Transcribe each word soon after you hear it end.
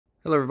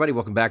Hello everybody,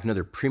 welcome back to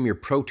another Premiere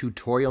Pro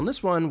tutorial. In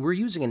this one, we're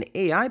using an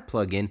AI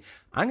plugin.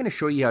 I'm going to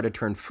show you how to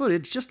turn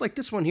footage, just like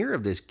this one here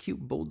of this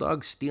cute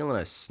bulldog stealing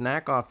a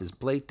snack off his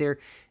plate there,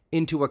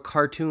 into a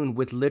cartoon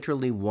with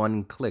literally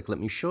one click. Let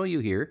me show you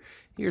here.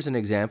 Here's an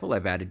example.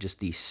 I've added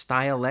just the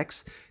Style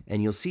Lex,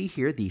 and you'll see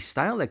here the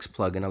Style Lex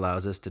plugin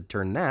allows us to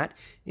turn that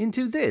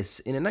into this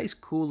in a nice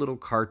cool little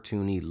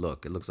cartoony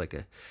look. It looks like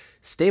a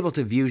Stable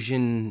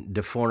Diffusion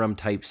deforum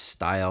type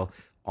style.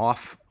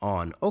 Off,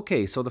 on.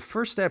 Okay, so the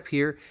first step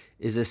here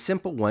is a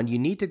simple one. You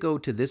need to go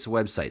to this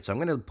website. So I'm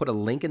going to put a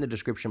link in the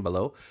description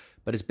below,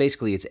 but it's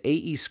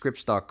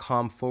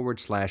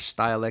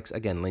aescripts.com/StyleX.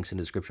 Again, links in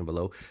the description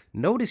below.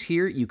 Notice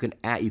here you can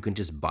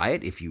just buy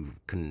it if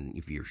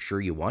you're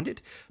sure you want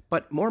it.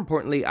 But more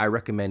importantly, I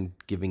recommend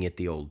giving it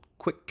the old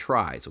quick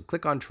try. So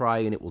click on try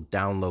and it will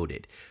download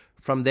it.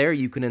 From there,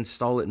 you can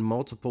install it in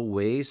multiple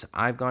ways.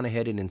 I've gone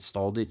ahead and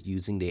installed it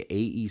using the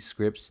AE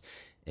scripts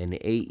and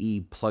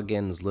AE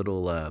plugins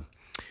little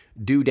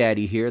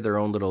doodaddy here, their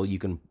own little, you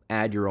can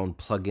add your own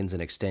plugins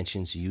and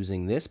extensions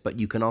using this, but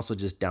you can also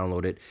just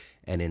download it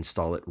and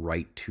install it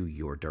right to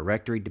your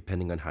directory,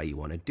 depending on how you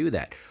want to do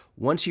that.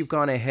 Once you've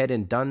gone ahead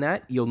and done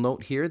that, you'll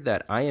note here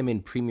that I am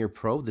in Premiere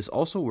Pro. This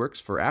also works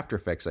for After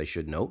Effects, I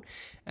should note,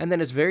 and then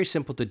it's very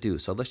simple to do.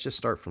 So let's just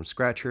start from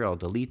scratch here. I'll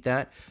delete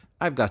that.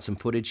 I've got some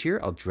footage here.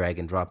 I'll drag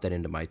and drop that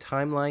into my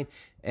timeline,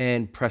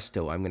 and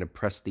presto, I'm going to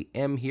press the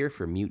M here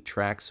for mute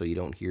track so you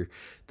don't hear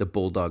the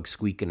bulldog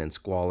squeaking and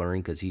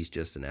squalling because he's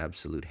just an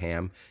absolute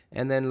ham.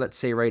 And then let's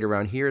say right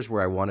around here is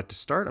where I want it to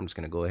start. I'm just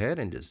going to go ahead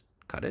and just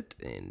cut it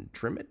and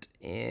trim it,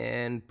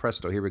 and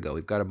presto, here we go.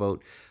 We've got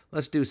about,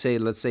 let's say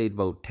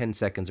about 10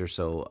 seconds or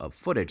so of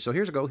footage. So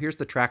here's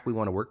the track we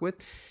want to work with.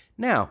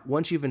 Now,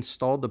 once you've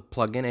installed the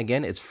plugin,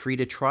 again, it's free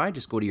to try.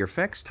 Just go to your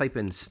effects, type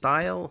in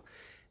Style,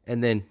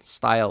 and then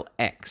Style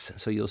X.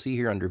 So you'll see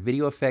here under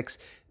Video Effects,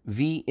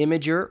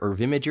 V-Imager or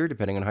Vimager,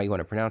 depending on how you want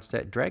to pronounce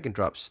that, drag and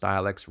drop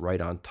Style X right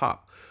on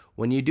top.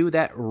 When you do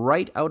that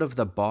right out of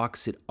the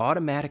box, it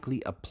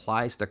automatically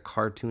applies the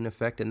cartoon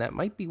effect, and that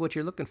might be what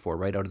you're looking for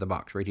right out of the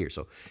box right here.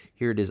 So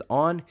here it is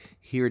on,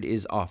 here it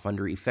is off.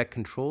 Under Effect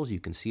Controls, you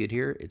can see it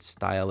here, it's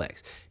Style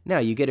X. Now,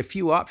 you get a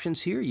few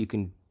options here. You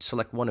can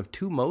select one of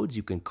two modes.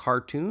 You can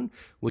cartoon,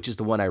 which is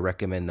the one I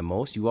recommend the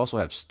most. You also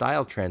have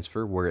Style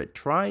Transfer, where it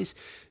tries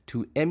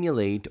to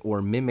emulate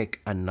or mimic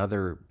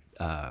another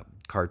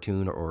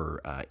cartoon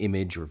or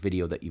image or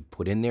video that you've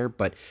put in there,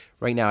 but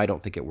right now I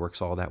don't think it works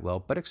all that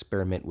well, but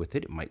experiment with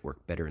it. It might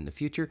work better in the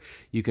future.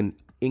 You can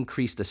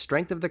increase the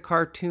strength of the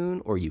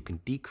cartoon, or you can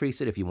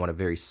decrease it if you want a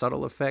very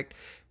subtle effect.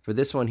 For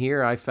this one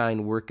here, I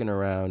find working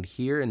around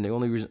here, and the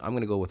only reason I'm going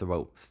to go with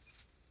about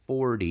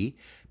 40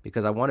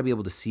 because I want to be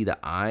able to see the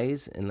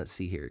eyes. And let's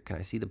see here, can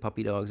I see the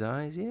puppy dog's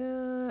eyes?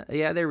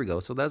 Yeah, there we go.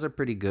 So those are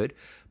pretty good,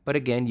 but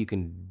again, you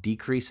can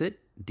decrease it,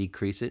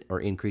 or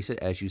increase it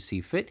as you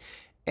see fit.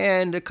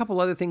 And a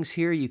couple other things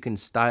here, you can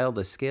style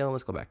the scale.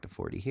 Let's go back to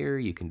 40 here.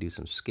 You can do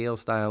some scale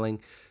styling.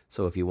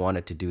 So if you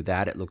wanted to do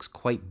that, it looks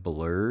quite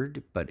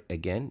blurred, but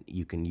again,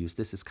 you can use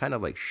this. It's kind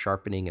of like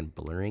sharpening and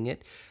blurring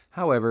it.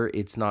 However,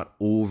 it's not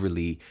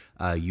overly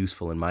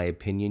useful in my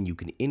opinion. You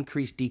can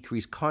increase,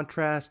 decrease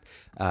contrast,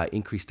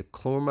 increase the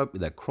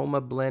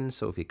chroma blend.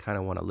 So if you kind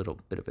of want a little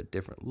bit of a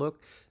different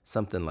look,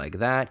 something like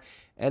that.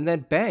 And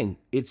then bang,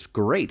 it's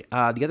great.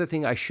 The other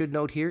thing I should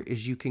note here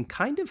is you can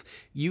kind of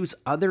use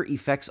other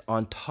effects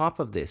on top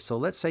of this. So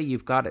let's say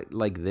you've got it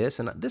like this,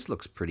 and this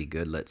looks pretty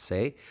good, let's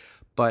say,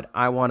 but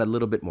I want a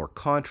little bit more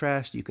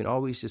contrast. You can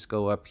always just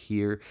go up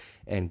here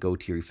and go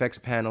to your effects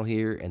panel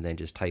here and then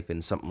just type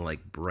in something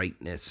like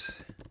brightness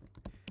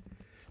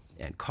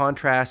and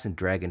contrast and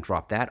drag and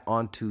drop that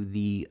onto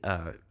the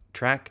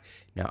track.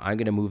 Now I'm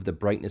going to move the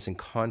brightness and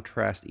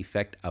contrast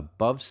effect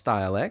above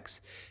Style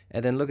X,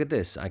 and then look at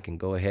this. I can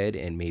go ahead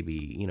and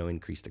maybe,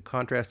 increase the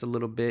contrast a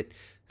little bit,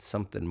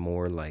 something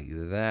more like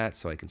that,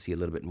 so I can see a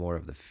little bit more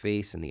of the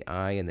face and the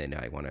eye. And then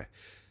I want to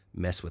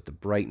mess with the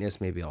brightness.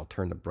 Maybe I'll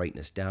turn the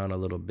brightness down a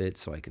little bit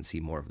so I can see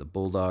more of the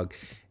bulldog.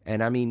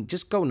 And I mean,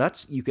 just go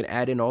nuts. You can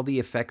add in all the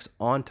effects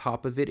on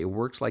top of it. It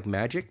works like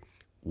magic.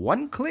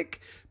 One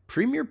click,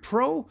 Premiere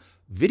Pro,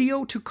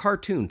 video to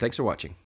cartoon. Thanks for watching.